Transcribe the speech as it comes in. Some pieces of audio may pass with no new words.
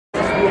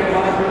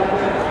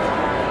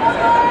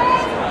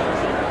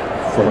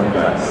Sitting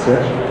back 6.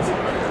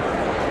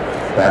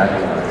 Back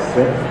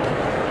 6.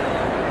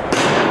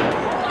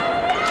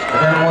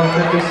 And then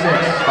 156,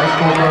 high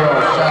school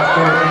girls, shot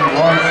 30,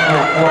 large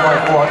school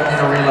 4x400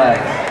 meter relay.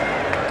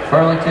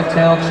 Burlington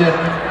Township,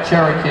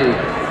 Cherokee,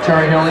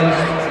 Cherry Hill East,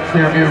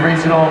 Clearview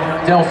Regional,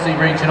 Delsea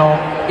Regional,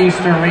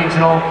 Eastern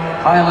Regional,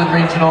 Highland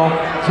Regional,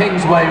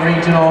 Kingsway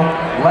Regional,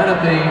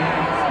 Lenape,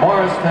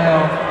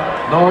 Morristown,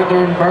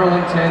 Northern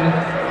Burlington,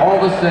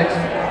 Hall the 6th,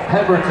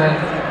 Pemberton,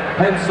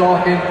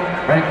 Pennsauken,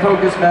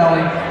 Rancocas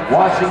Valley,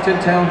 Washington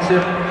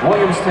Township,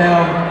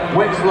 Williamstown,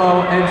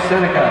 Winslow, and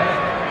Seneca.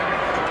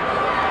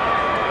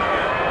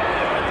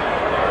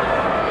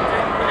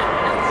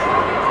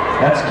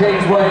 That's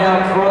Kingsway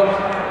out front.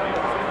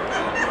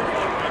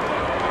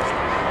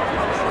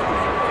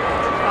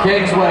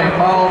 Kingsway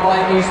followed by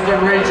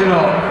Eastern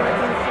Regional.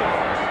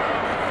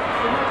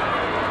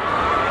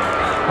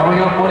 Coming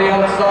up on the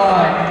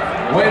outside,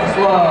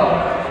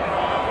 Winslow.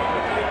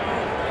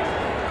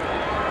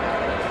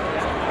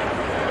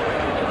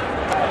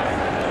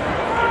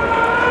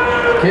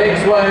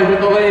 Kingsway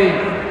with the lead.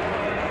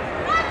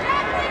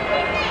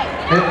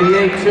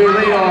 58-2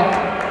 leadoff.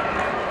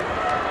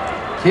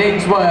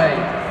 Kingsway,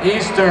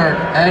 Eastern,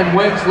 and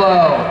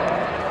Winslow.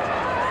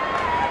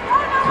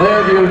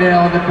 Clearview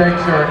now in the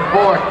picture,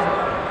 4th.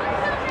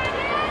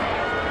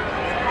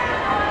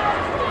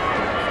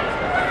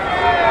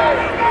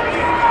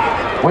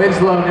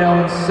 Winslow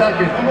now in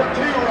 2nd.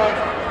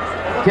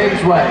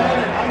 Kingsway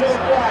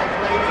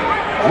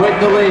with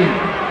the lead.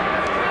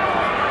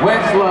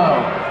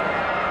 Winslow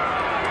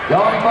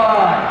going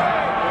by.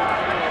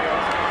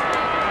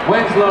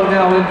 Winslow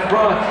now in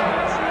front.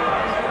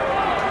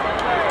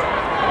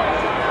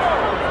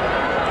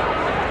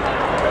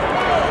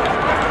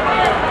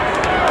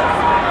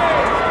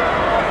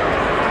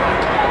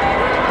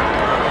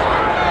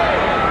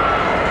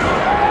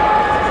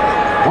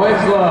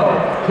 Winslow,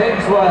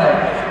 Kingsway.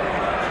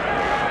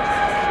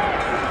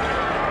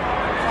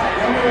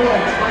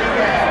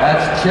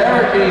 That's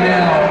Cherokee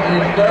now in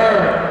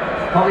 3rd.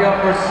 Coming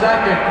up for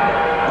 2nd.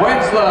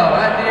 Winslow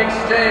at the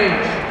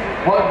exchange.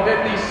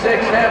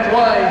 156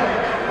 halfway.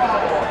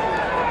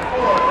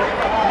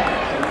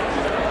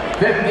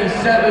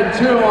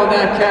 57-2 on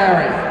that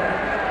carry.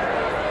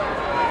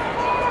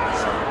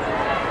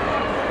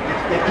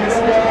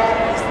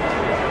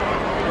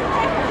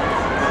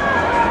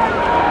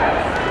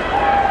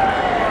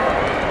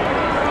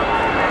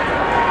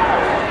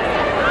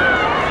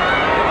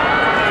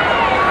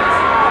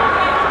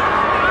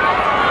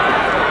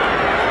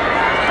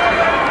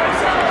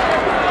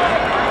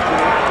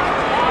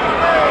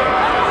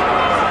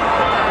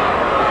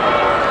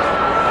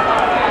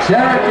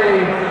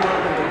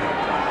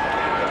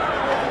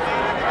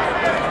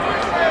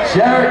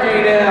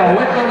 Cherokee now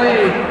with the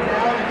lead.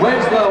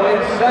 Winslow in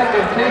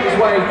 2nd,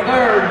 Kingsway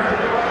 3rd.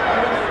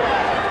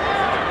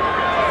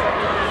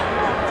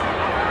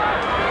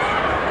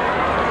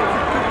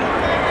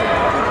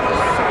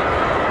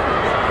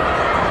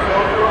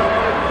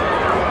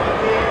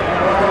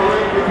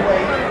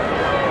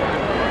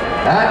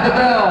 At the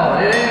bell,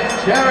 it is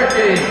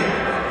Cherokee,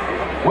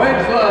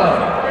 Winslow,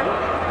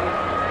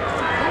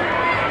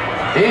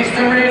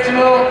 Eastern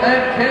Regional,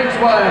 and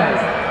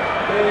Kingsway.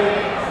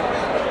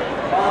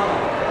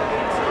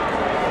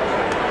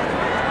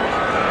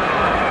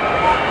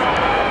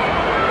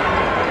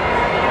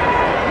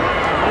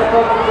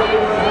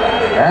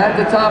 At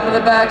the top of the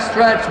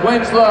backstretch,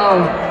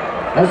 Winslow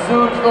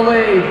assumes the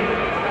lead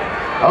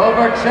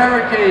over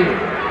Cherokee.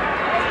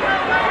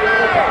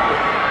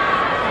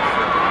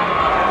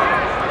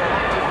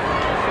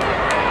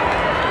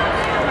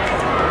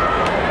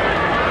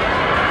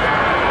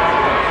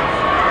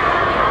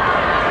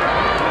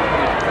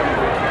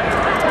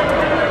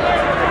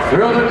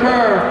 Through the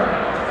curve,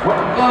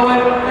 Winslow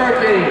in with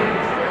Murphy.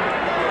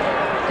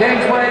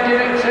 Kingsway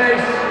giving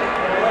chase.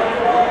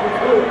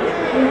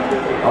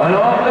 On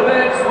off the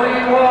bench,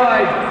 swinging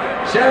wide.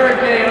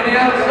 Cherokee on the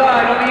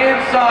outside, on the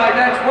inside.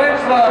 That's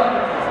Winslow.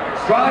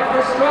 Stride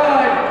for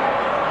stride.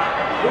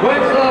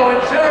 Winslow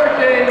and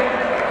Cherokee.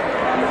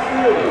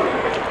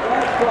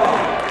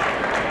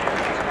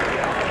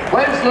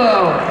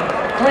 Winslow,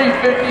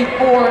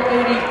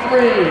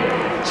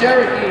 354.83.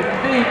 Cherokee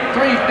beat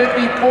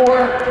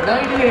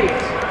 354.98.